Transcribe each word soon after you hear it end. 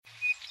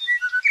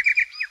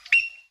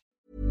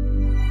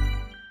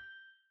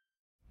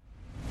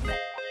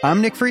I'm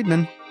Nick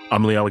Friedman.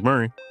 I'm Lee Alec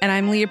Murray. And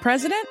I'm Leah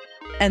President.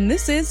 And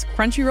this is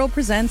Crunchyroll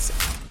Presents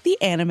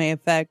The Anime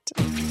Effect.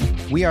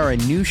 We are a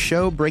new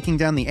show breaking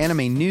down the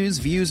anime news,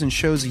 views, and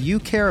shows you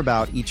care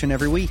about each and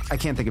every week. I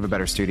can't think of a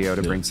better studio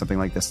to bring something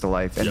like this to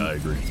life. And I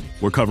agree.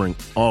 We're covering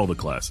all the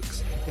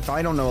classics. If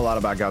I don't know a lot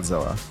about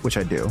Godzilla, which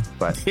I do,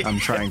 but I'm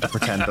trying to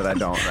pretend that I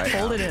don't right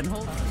Hold it in.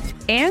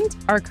 And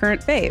our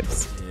current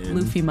faves.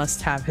 Luffy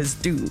must have his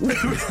due.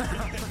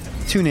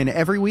 Tune in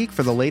every week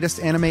for the latest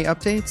anime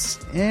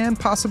updates and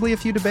possibly a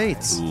few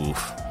debates.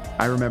 Oof.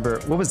 I remember,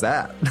 what was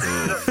that?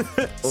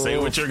 Say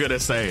what you're going to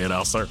say and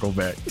I'll circle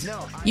back.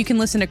 You can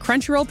listen to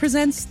Crunchyroll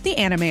Presents The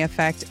Anime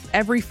Effect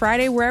every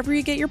Friday wherever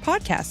you get your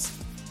podcasts.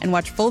 And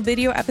watch full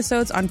video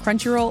episodes on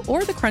Crunchyroll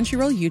or the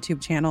Crunchyroll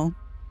YouTube channel.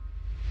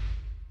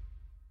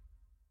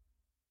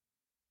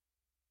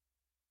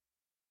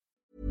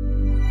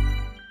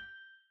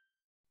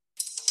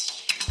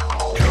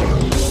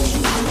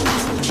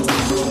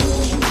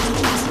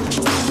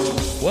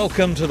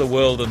 Welcome to the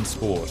World in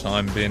Sport.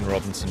 I'm Ben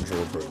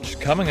Robinson-Drawbridge.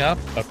 Coming up,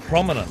 a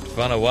prominent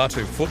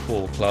Vanuatu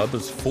football club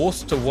is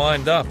forced to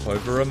wind up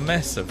over a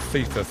massive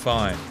FIFA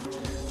fine.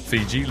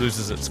 Fiji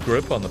loses its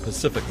grip on the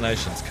Pacific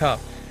Nations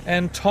Cup,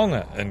 and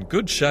Tonga in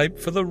good shape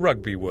for the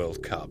Rugby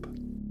World Cup.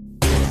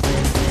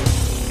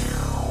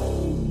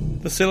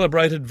 The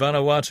celebrated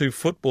Vanuatu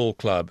football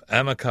club,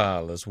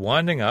 Amikal, is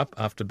winding up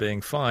after being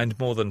fined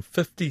more than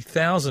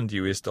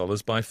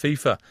 $50,000 by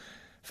FIFA.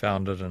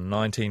 Founded in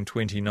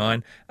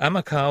 1929,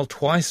 Amikal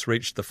twice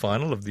reached the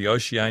final of the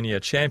Oceania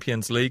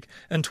Champions League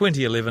in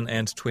 2011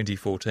 and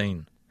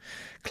 2014.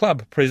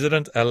 Club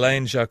president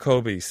Alain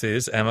Jacobi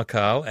says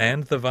Amikal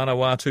and the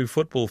Vanuatu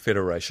Football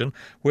Federation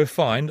were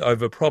fined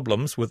over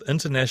problems with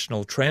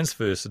international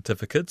transfer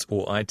certificates,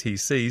 or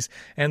ITCs,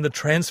 and the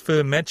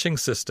transfer matching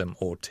system,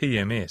 or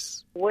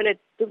TMS. When I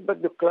took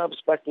back the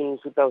clubs back in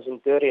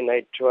 2013,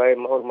 I tried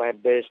all my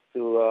best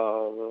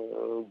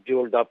to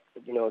build up,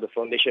 the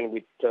foundation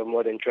with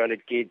more than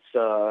 300 kids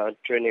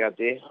training up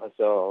there.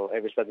 So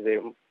every Saturday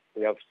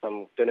we have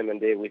some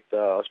tournament there with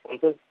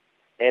sponsors.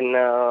 And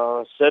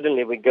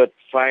suddenly we got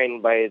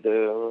fined by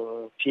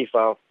the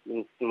FIFA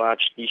in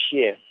March this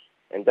year.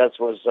 And that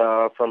was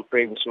from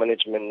previous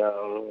management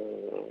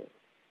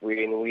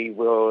when we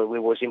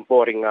was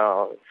importing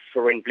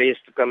foreign players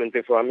to come and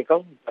play for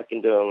Amical back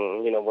in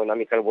the, when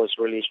Amical was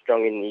really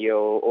strong in the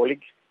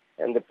O-League.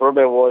 And the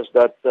problem was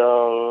that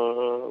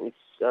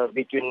it's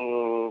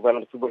between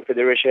Vanuatu Football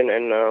Federation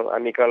and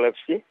Amical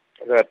FC.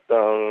 That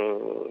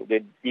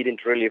they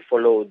didn't really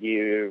follow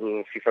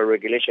the FIFA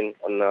regulation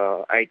on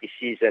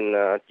ITCs and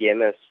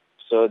TMS.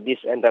 So this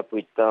ended up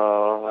with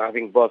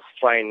having both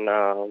fined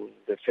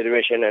the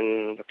federation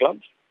and the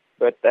clubs.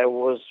 But I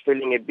was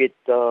feeling a bit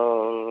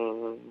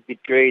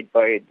betrayed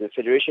by the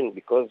federation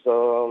because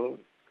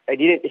I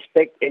didn't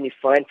expect any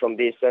fine from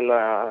this. And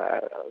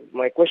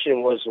my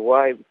question was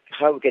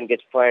how we can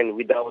get fined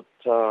without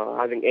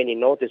having any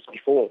notice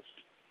before.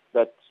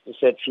 That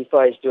said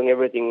FIFA is doing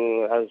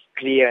everything as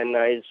clear and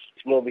it's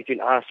more between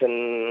us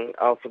and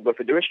our football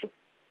federation.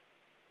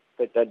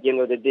 But at the end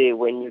of the day,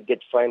 when you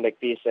get fined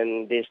like this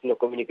and there's no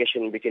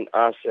communication between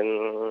us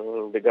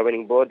and the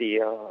governing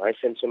body, I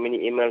sent so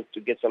many emails to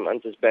get some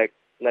answers back.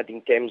 Nothing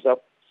comes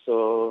up.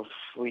 So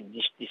we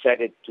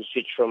decided to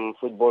switch from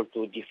football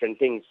to different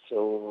things.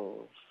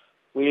 So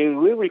we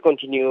will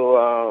continue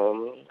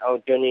our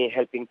journey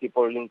helping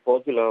people in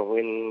Portugal,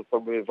 in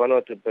probably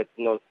Vanuatu, but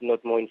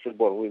not more in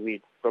football. We will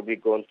probably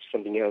go on to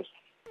something else.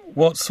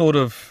 What sort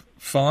of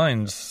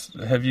fines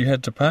have you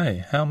had to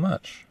pay? How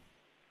much?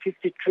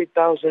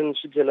 53,000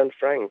 Switzerland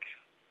franc.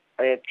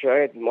 I had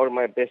tried more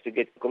my best to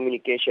get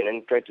communication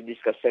and try to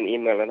discuss an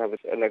email and have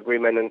an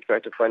agreement and try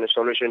to find a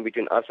solution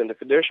between us and the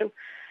federation,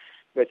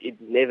 but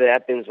it never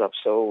happens up.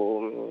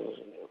 So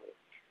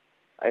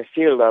I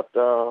feel that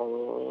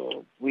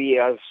we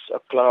as a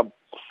club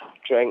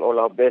trying all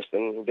our best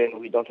and then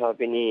we don't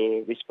have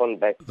any response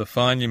back. The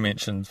fine you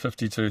mentioned,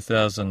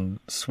 52,000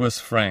 Swiss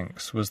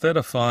francs, was that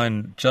a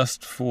fine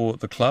just for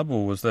the club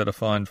or was that a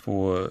fine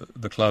for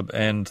the club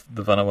and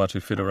the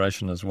Vanuatu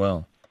Federation as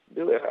well?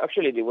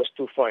 Actually, there was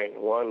two fines.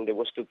 There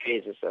was two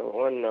cases.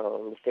 One,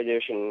 the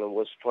federation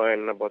was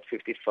fined about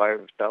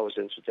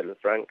 55,000 Switzerland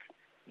francs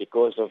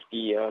because of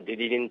they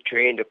didn't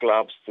train the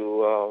clubs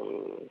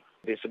to...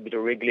 There's a bit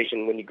of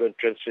regulation when you go to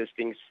transfer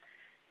things.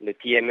 The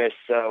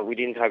TMS, we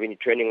didn't have any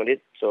training on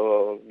it,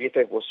 so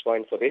VFF was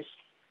fined for this.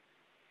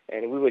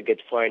 And we would get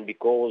fined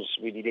because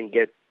we didn't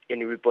get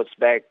any reports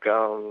back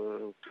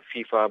to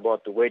FIFA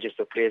about the wages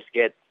the players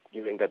get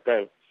during that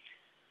time.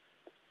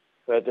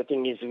 But the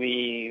thing is,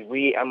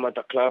 we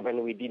amateur club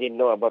and we didn't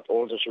know about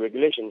all those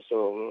regulations.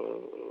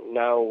 So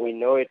now we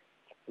know it.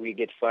 We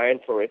get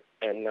fined for it.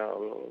 And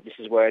this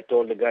is why I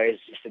told the guys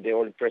yesterday,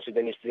 all the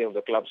president yesterday of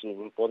the clubs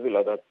in Port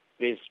Vila, that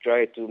please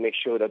try to make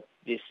sure that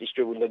this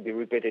history will not be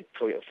repeated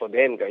for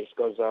them, guys,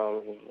 because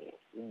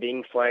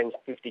being fined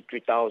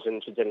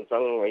 53,000 Switzerland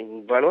francs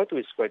in Vanuatu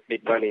is quite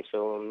big money.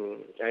 So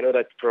I know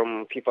that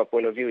from FIFA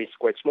point of view, it's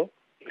quite small.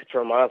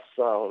 From us,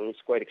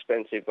 it's quite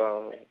expensive.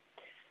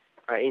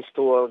 I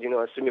installed,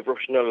 a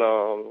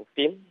semi-professional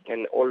team,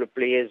 and all the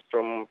players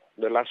from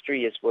the last 3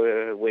 years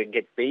will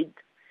get paid.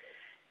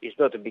 It's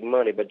not a big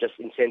money, but just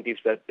incentives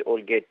that they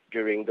all get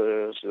during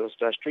those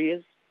last 3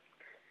 years.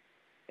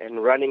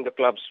 And running the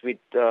clubs with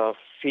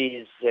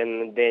fees,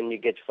 and then you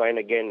get fined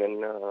again,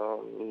 and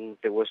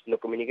there was no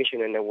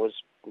communication, and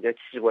that's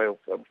why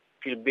I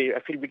feel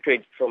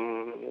betrayed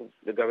from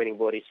the governing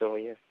body. So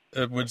yeah,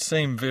 it would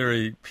seem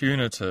very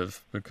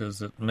punitive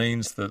because it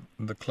means that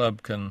the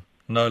club can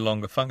no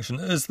longer function.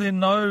 Is there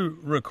no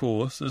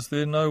recourse? Is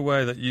there no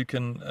way that you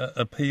can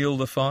appeal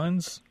the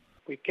fines?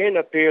 We can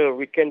appeal.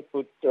 We can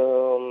put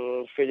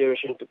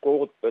federation to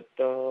court, but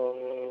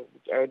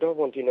I don't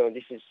want.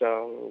 This is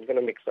going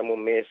to make some more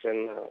mess.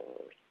 And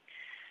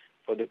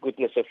for the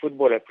goodness of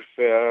football, I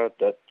prefer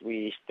that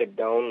we step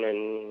down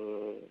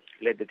and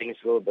let the things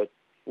go. But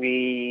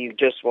we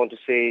just want to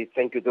say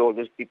thank you to all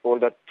those people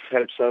that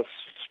helps us,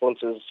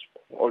 sponsors,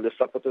 all the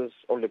supporters,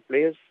 all the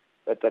players.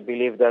 But I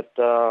believe that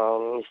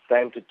it's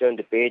time to turn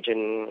the page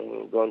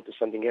and go on to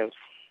something else.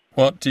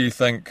 What do you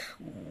think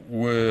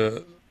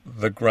were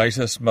the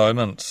greatest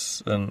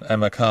moments in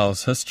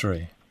Amakal's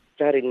history?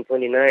 Started in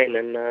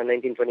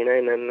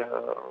 1929, and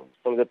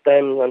from the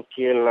time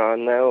until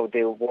now,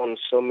 they won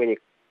so many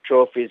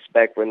trophies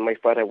back when my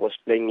father was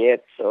playing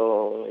yet.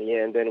 So,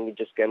 yeah, and then we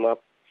just came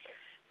up.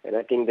 And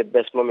I think the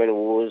best moment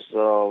was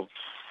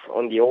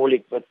on the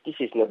O-League, but this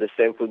is not the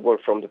same football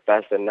from the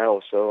past and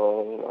now.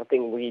 So I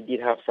think we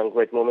did have some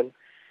great moments,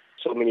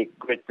 so many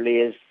great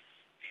players.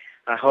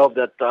 I hope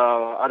that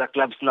other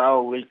clubs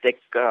now will take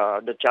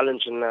the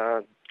challenge and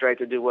try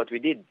to do what we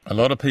did. A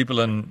lot of people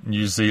in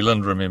New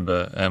Zealand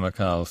remember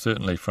Amakal,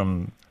 certainly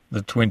from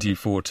the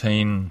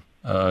 2014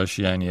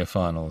 Oceania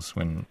finals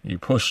when you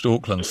pushed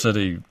Auckland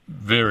City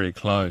very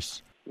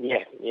close.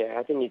 Yeah,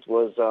 I think it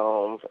was,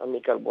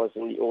 Amakal was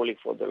in the O-League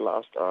for the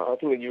last, I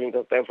think during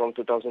the time from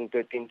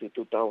 2013 to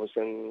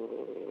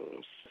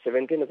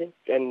 2017, I think.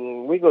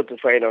 And we got to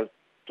final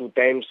 2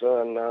 times,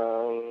 and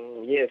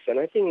yes, and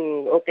I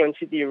think Auckland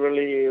City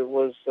really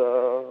was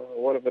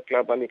one of the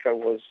club. Amakal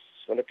was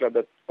one of the club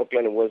that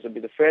Auckland was a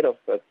bit afraid of,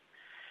 but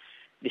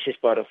this is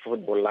part of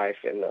football life,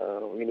 and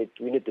we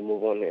need to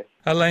move on here.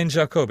 Alain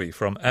Jacobi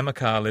from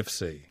Amakal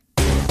FC.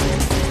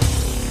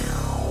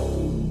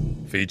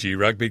 Fiji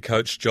rugby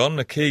coach John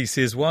McKee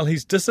says while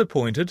he's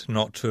disappointed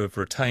not to have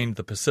retained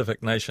the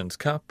Pacific Nations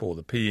Cup or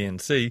the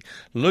PNC,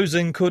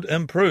 losing could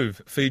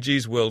improve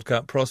Fiji's World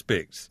Cup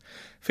prospects.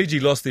 Fiji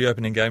lost the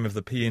opening game of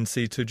the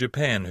PNC to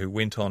Japan, who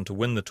went on to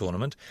win the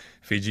tournament.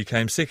 Fiji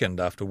came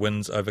second after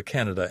wins over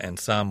Canada and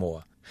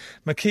Samoa.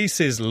 McKee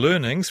says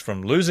learnings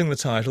from losing the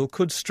title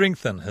could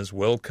strengthen his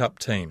World Cup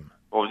team.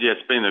 Well, yeah,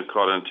 it's been a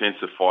quite an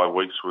intensive 5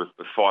 weeks with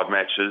 5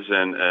 matches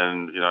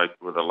and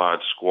with a large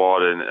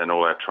squad and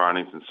all our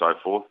trainings and so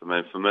forth. I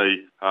mean, for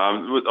me,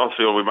 I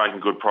feel we're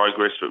making good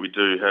progress, but we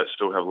do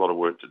still have a lot of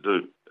work to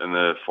do in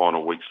the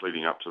final weeks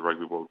leading up to the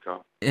Rugby World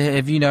Cup.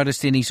 Have you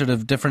noticed any sort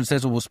of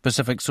differences or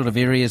specific sort of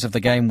areas of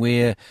the game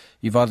where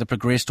you've either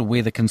progressed or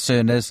where the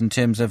concern is in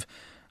terms of,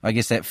 I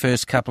guess, that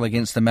first couple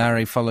against the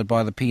Maori followed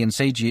by the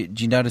PNC?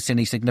 Do you notice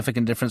any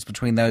significant difference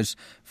between those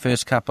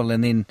first couple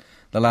and then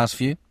the last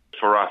few?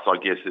 For us, I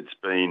guess it's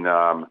been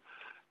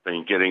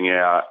getting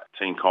our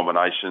team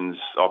combinations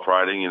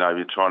operating.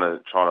 You're trying to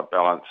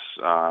balance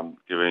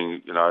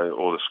giving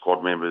all the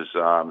squad members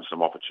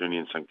some opportunity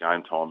and some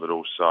game time, but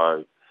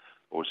also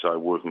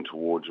working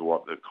towards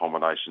what the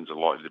combinations are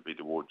likely to be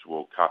towards the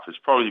World Cup. It's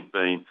probably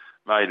been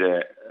made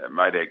our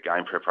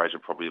game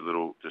preparation probably a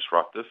little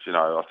disruptive.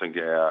 I think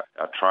our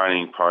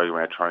training program,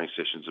 our training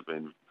sessions have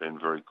been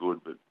very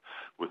good, but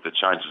with the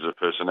changes of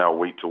personnel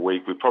week to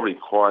week, we probably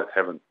quite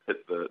haven't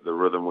hit the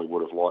rhythm we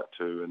would have liked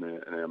to in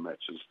our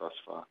matches thus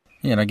far.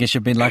 Yeah, and I guess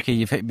you've been lucky.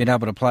 You've been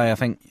able to play, I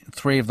think,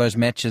 3 of those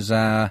matches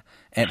are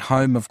at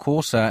home, of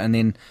course, and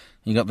then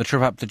you got the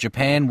trip up to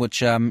Japan,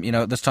 which,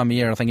 at this time of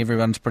year, I think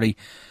everyone's pretty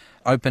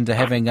open to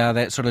having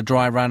that sort of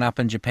dry run up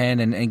in Japan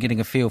and getting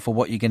a feel for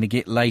what you're going to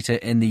get later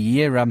in the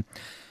year.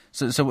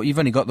 So you've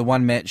only got the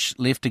 1 match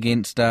left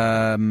against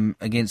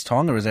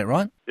Tonga, is that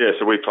right? Yeah,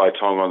 so we play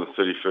Tonga on the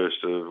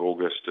 31st of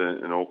August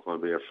in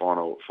Auckland. It'll be our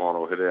final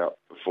hit out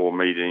before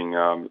meeting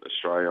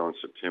Australia on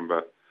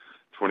September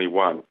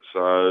 21.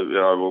 So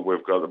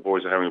we've got the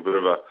boys are having a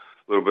little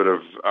bit of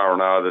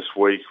R&R this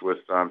week with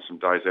some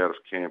days out of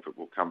camp, but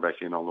we'll come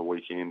back in on the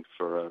weekend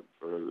for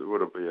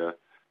it'll be a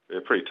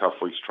pretty tough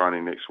week's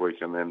training next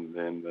week, and then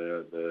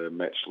the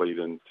match lead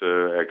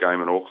into our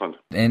game in Auckland.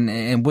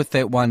 And with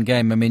that 1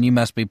 game, I mean, you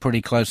must be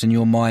pretty close in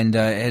your mind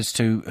as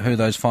to who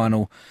those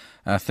final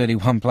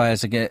 31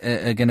 players are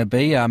going to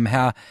be.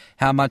 How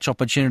much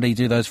opportunity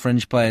do those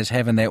fringe players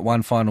have in that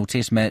 1 final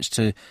test match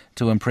to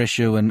impress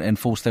you and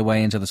force their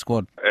way into the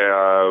squad?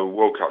 Our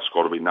World Cup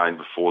squad will be named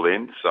before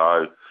then,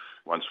 so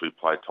once we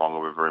play Tonga,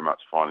 we're very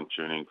much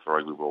fine-tuning for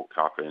Rugby World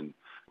Cup, and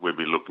we'd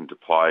be looking to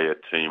play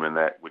a team in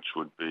that which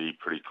would be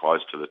pretty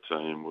close to the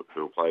team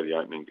who'll play the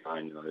opening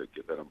game,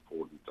 get that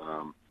important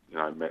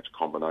match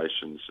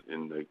combinations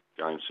in the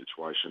game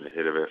situation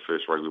ahead of our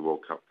first Rugby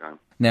World Cup game.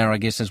 Now, I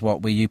guess, is where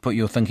you put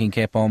your thinking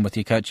cap on with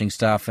your coaching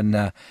staff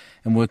and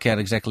work out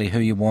exactly who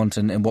you want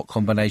and what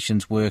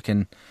combinations work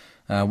and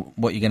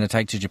what you're going to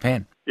take to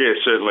Japan. Yeah,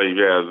 certainly.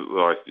 Yeah,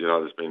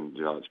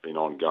 it's been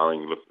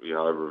ongoing.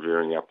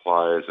 Reviewing our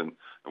players and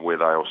where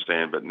they all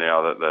stand. But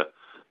now that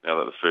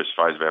the first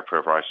phase of our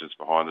preparation is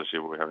behind us,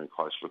 we're having a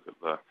close look at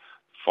the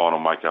final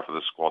makeup of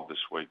the squad this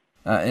week.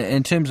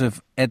 In terms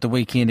of at the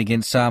weekend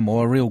against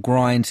Samoa, a real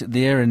grind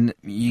there, and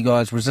you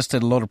guys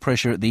resisted a lot of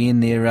pressure at the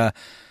end there.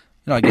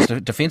 I guess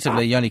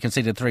defensively you only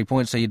conceded 3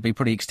 points, so you'd be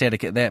pretty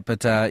ecstatic at that.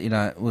 But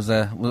it was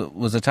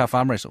a tough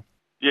arm wrestle.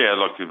 Yeah,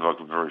 like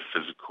a very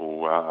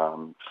physical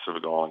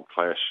Pacific Island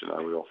clash.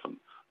 We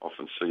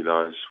often see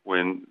those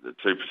when the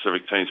two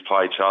Pacific teams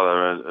play each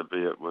other,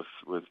 albeit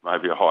with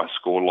maybe a high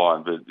score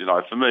line. But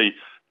for me,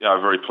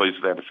 very pleased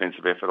with our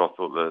defensive effort. I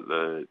thought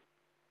the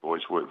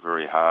boys worked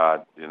very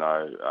hard,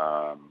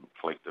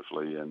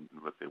 collectively and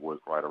with their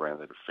work rate around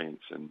their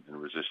defence and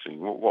resisting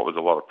what was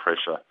a lot of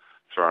pressure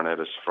thrown at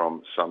us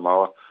from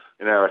Samoa.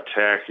 In our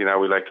attack,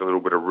 we lacked a little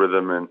bit of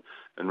rhythm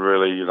and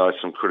really,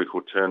 some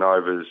critical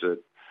turnovers at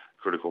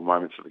critical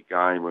moments of the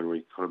game when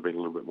we could have been a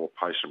little bit more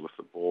patient with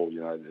the ball.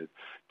 It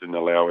didn't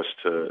allow us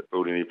to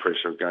build any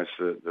pressure against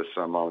the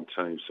Samoan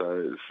team.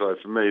 So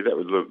for me,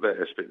 that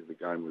aspect of the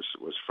game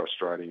was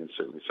frustrating and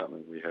certainly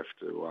something we have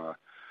to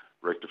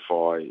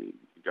rectify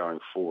going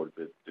forward.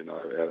 But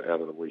out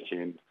of the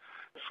weekend,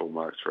 full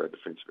marks for our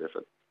defensive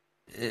effort.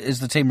 Is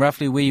the team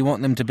roughly where you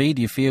want them to be?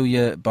 Do you feel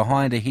you're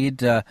behind,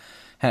 ahead?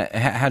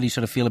 How do you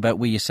sort of feel about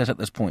where you sit at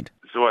this point?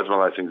 It's always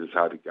one of those things that's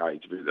hard to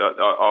gauge.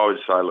 I would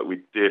say, look,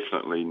 we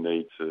definitely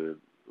need to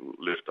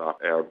lift up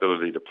our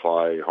ability to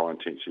play high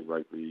intensity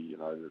rugby,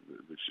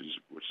 which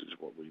is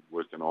what we're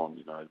working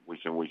on,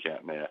 week in, week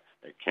out now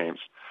at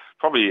camps.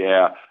 Probably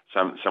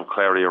some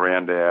clarity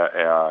around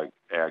our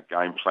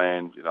game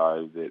plan,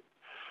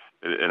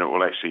 and it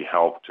will actually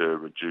help to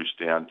reduce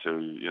down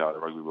to, the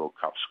Rugby World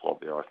Cup squad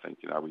there. I think,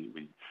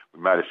 we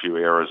made a few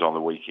errors on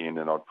the weekend,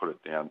 and I'd put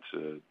it down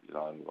to,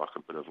 like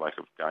a bit of lack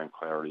of game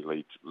clarity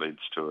leads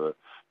to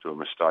a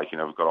mistake.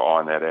 We've got to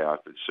iron that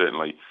out. But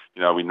certainly,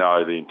 we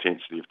know the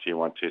intensity of Tier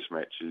 1 Test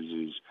matches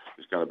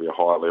is going to be a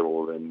higher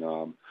level than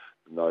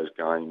those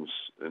games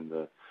in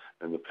the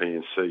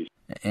PNC.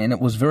 And it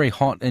was very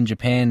hot in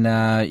Japan.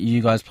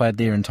 You guys played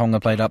there, and Tonga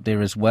played up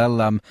there as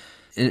well.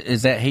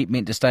 Is that heat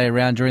meant to stay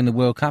around during the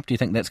World Cup? Do you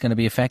think that's going to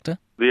be a factor?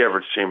 The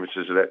average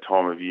temperatures at that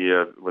time of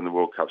year when the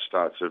World Cup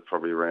starts are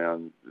probably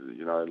around,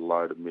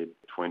 low to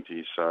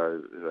mid-20s,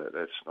 so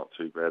that's not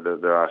too bad.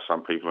 There are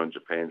some people in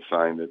Japan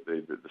saying that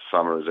the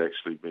summer has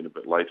actually been a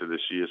bit later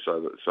this year,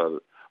 so that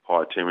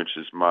higher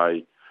temperatures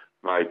may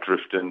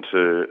drift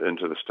into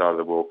the start of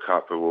the World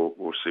Cup, but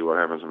we'll see what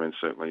happens. I mean,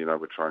 certainly,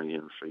 we're training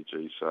here in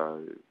Fiji,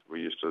 so we're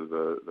used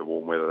to the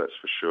warm weather, that's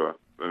for sure.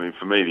 I mean,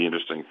 for me, the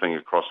interesting thing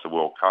across the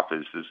World Cup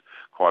is there's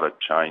quite a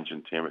change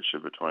in temperature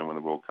between when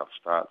the World Cup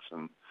starts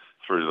and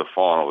through to the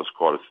final. There's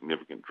quite a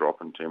significant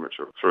drop in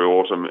temperature through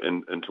autumn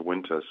into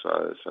winter,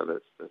 so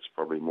that's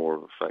probably more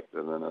of a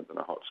factor than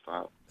a hot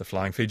start. The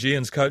Flying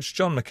Fijians coach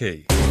John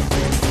McKee.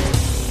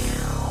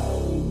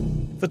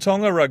 The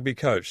Tonga rugby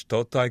coach,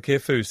 Totai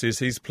Kefu, says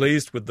he's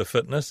pleased with the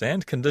fitness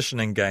and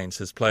conditioning gains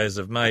his players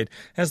have made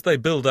as they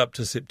build up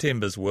to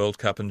September's World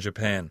Cup in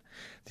Japan.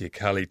 The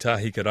Akali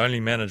Tahi could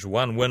only manage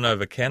one win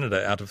over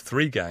Canada out of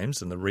 3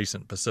 games in the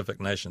recent Pacific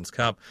Nations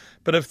Cup,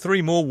 but have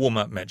 3 more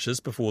warm-up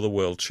matches before the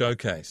World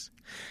Showcase.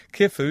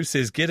 Kefu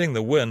says getting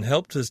the win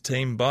helped his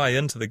team buy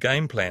into the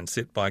game plan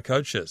set by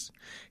coaches.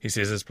 He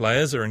says his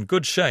players are in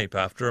good shape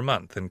after a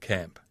month in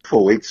camp.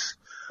 4 weeks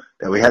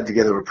that we had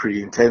together were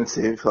pretty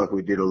intensive. Like,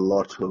 we did a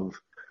lot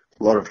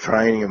of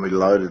training and we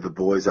loaded the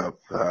boys up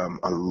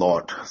a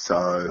lot.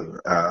 So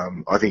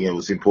I think it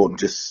was important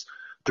just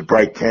to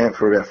break camp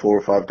for about 4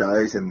 or 5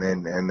 days and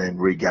then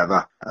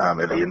regather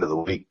at the end of the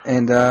week.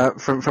 And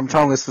from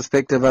Tonga's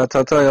perspective,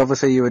 Totoi,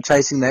 obviously you were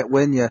chasing that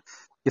win.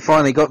 You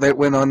finally got that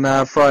win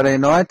on Friday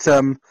night.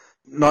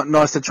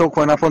 Nice to chalk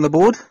one up on the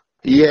board.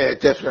 Yeah,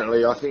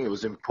 definitely. I think it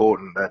was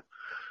important that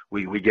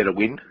we get a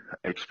win,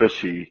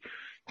 especially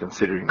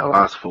considering the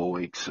last 4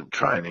 weeks of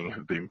training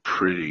have been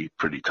pretty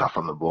tough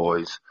on the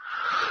boys.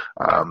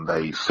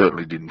 They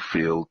certainly didn't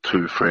feel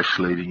too fresh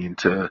leading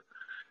into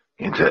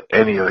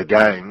any of the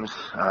games.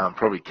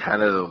 Probably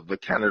the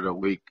Canada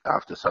week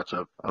after such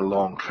a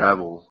long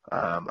travel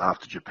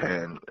after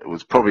Japan, it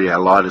was probably our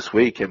lightest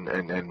week,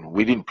 and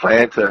we didn't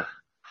plan to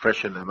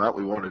freshen them up.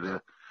 We wanted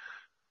to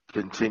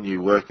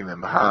continue working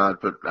them hard,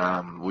 but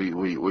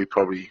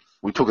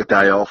we took a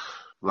day off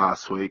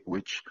last week,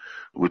 which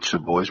the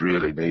boys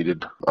really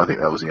needed. I think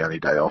that was the only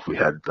day off we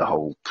had the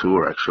whole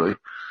tour, actually,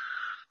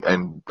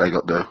 and they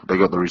got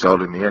the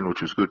result in the end,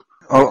 which was good.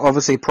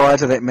 Obviously, prior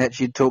to that match,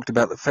 you talked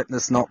about the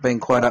fitness not being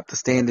quite up to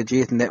standard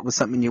yet, and that was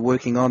something you're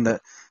working on.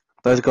 That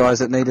those guys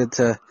that needed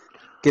to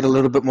get a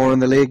little bit more in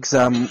the legs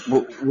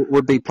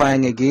would be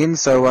playing again.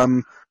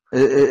 So,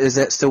 is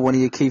that still one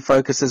of your key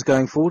focuses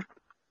going forward?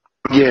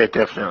 Yeah,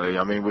 definitely.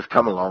 I mean, we've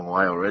come a long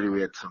way already.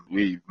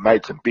 We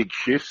made some big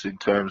shifts in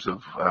terms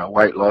of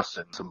weight loss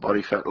and some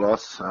body fat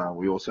loss.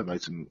 We also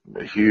made some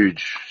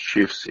huge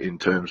shifts in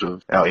terms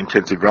of our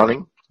intensive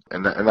running,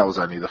 and that was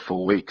only the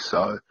 4 weeks.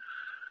 So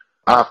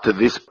after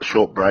this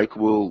short break,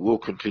 we'll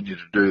continue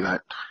to do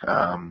that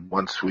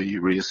once we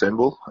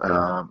reassemble,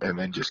 and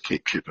then just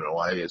keep chipping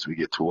away as we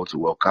get towards the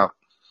World Cup.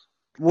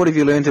 What have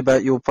you learned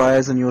about your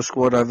players and your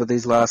squad over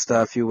these last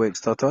few weeks,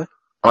 Toto?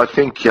 I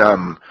think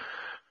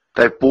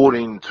they've bought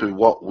into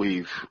what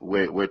we're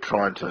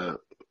trying to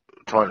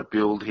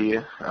build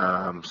here.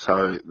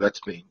 So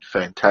that's been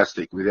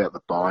fantastic. Without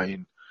the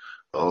buy-in,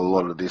 a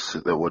lot of this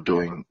that we're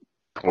doing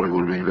probably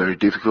would have been very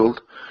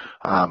difficult.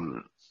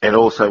 And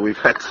also we've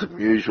had some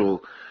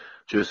usual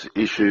just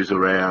issues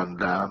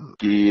around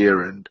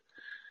gear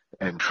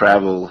and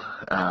travel.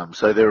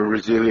 So they're a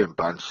resilient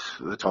bunch,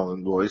 the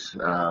Tongan boys.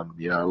 A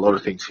lot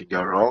of things can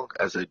go wrong,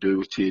 as they do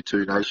with Tier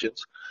 2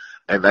 nations.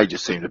 And they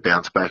just seem to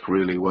bounce back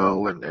really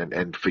well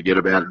and forget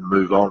about it and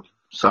move on.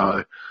 So,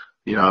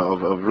 I've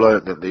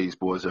learned that these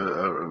boys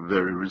are a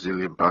very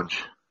resilient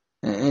bunch.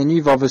 And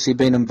you've obviously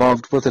been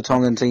involved with the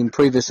Tongan team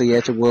previously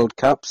at a World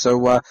Cup.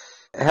 So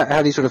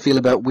how do you sort of feel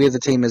about where the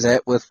team is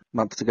at with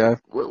months to go?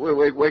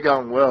 We're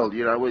going well.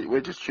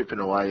 We're just chipping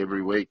away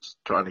every week,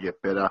 trying to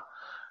get better.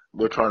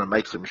 We're trying to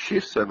make some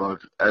shifts,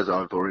 as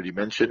I've already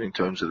mentioned, in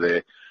terms of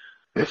their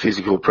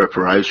physical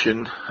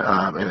preparation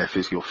and their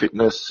physical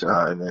fitness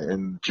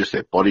and just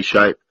their body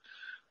shape.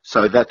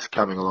 So that's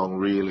coming along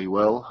really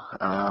well.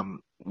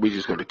 We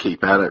just got to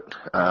keep at it.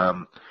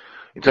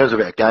 In terms of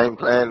our game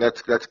plan,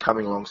 that's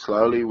coming along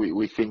slowly.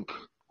 We think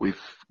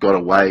we've got a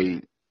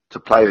way to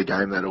play the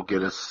game that'll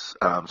get us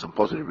some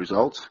positive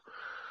results,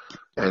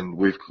 and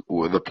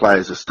the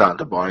players are starting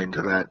to buy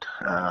into that.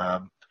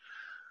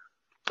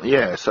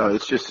 So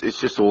it's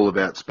just all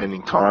about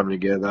spending time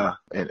together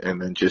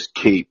and then just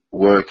keep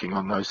working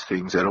on those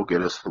things that'll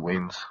get us the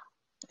wins.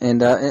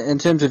 And in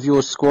terms of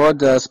your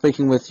squad,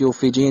 speaking with your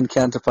Fijian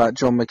counterpart,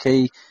 John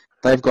McKee,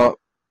 they've got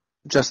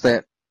just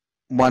that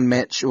one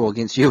match, or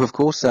against you, of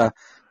course, in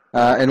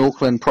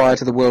Auckland prior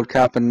to the World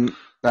Cup, and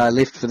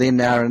left for them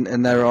now,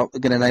 and they're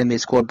going to name their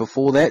squad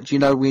before that. Do you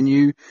know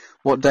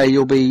what day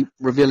you'll be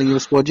revealing your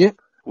squad yet?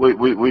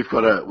 We've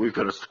got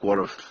a squad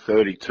of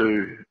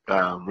 32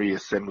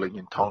 reassembling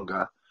in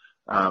Tonga,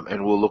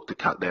 and we'll look to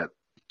cut that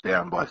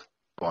down by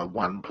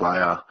one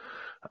player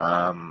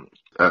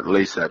at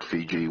least that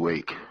Fiji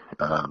week.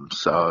 We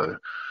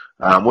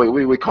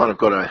kind of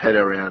got our head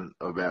around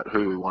about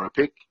who we want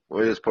to pick.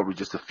 Well, there's probably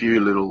just a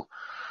few little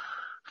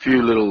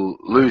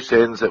loose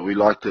ends that we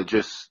like to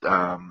just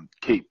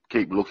keep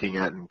looking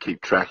at and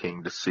keep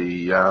tracking to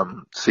see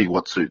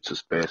what suits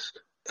us best.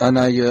 I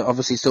know you're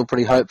obviously still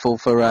pretty hopeful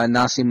for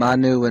Nasi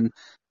Manu and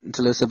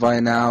Talisa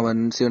Vanuatu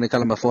and Sione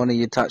Kalamafoni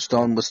you touched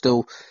on was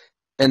still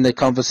in the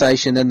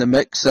conversation, in the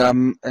mix. Are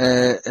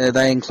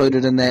they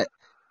included in that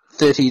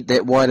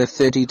wider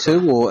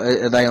 32, or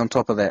are they on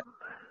top of that?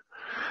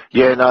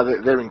 Yeah,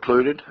 no, they're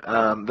included.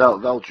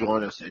 They'll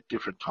join us at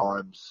different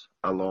times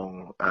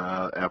along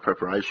our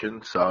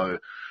preparation. So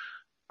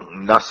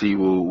Nasi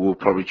will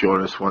probably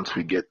join us once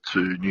we get to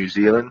New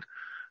Zealand.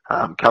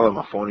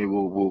 Kalamafoni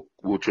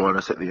will join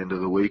us at the end of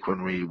the week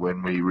when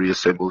we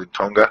reassemble in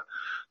Tonga.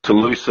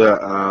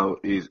 Talisa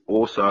is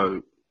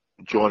also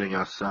joining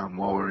us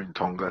while we're in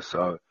Tonga.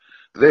 So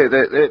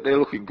they're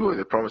looking good.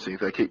 They're promising if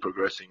they keep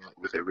progressing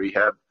with their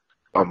rehab.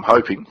 I'm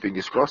hoping,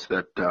 fingers crossed,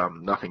 that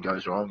nothing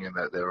goes wrong and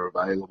that they're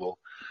available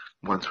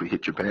once we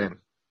hit Japan.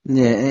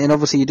 Yeah, and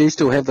obviously you do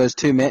still have those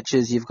two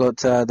matches. You've got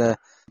the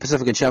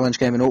Pacifica Challenge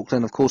game in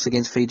Auckland, of course,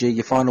 against Fiji,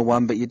 your final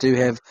one, but you do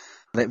have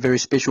that very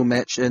special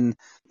match in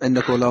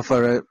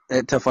Nuku'alofa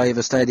at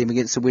Tawhaiva Stadium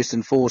against the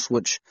Western Force,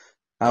 which,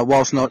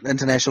 whilst not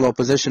international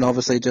opposition,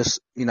 obviously just,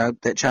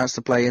 that chance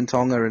to play in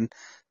Tonga and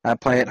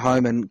play at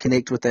home and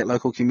connect with that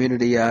local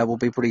community will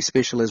be pretty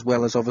special, as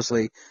well as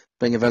obviously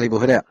being a valuable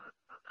hit out.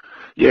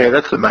 Yeah,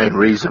 that's the main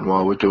reason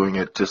why we're doing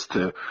it, just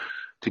to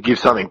give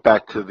something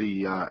back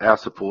to our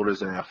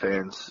supporters and our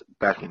fans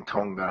back in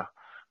Tonga.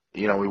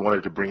 We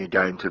wanted to bring a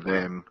game to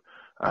them.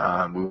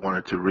 We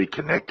wanted to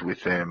reconnect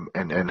with them,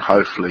 and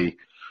hopefully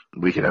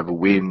we can have a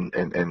win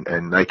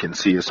and they can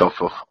see us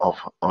off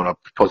on a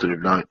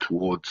positive note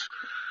towards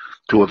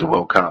the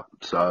World Cup.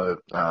 So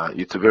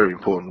it's a very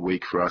important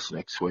week for us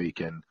next week,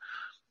 and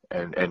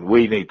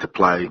we need to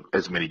play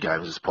as many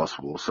games as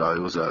possible. So it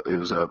was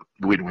a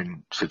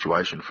win-win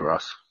situation for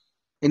us.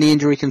 Any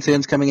injury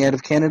concerns coming out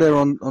of Canada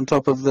on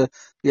top of the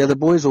other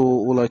boys, or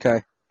all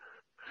okay?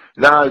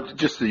 No,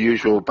 just the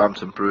usual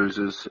bumps and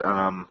bruises.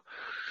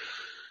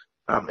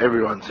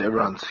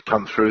 Everyone's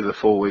come through the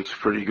 4 weeks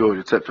pretty good,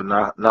 except for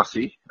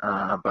Nasi.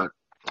 But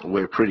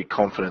we're pretty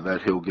confident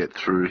that he'll get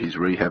through his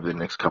rehab the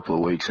next couple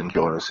of weeks and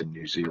join us in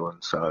New Zealand.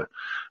 So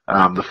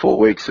the 4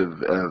 weeks of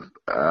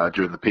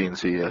during the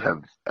PNC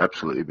have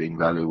absolutely been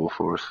valuable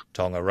for us.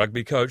 Tonga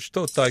rugby coach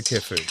Totai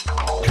Kefu.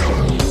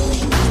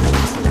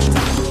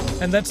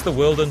 And that's the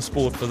World in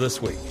Sport for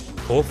this week.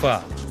 Au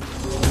revoir.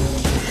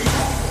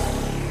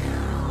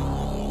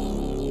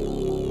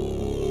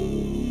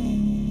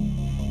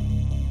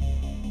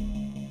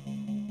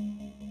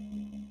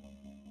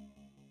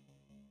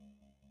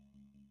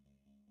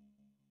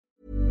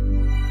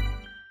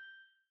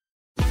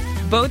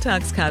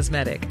 Botox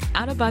Cosmetic,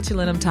 out of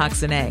botulinum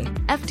toxin A,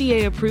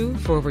 FDA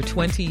approved for over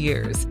 20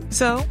 years.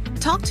 So,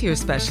 talk to your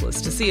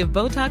specialist to see if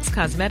Botox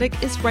Cosmetic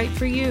is right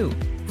for you.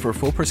 For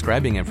full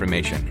prescribing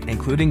information,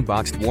 including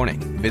boxed warning,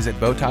 visit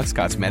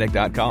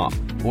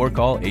BotoxCosmetic.com or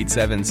call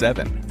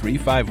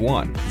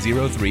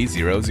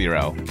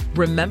 877-351-0300.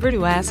 Remember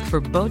to ask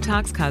for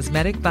Botox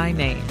Cosmetic by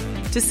name.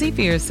 To see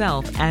for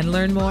yourself and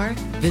learn more,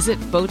 visit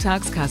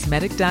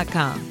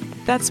BotoxCosmetic.com.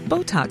 That's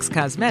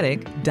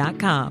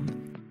BotoxCosmetic.com.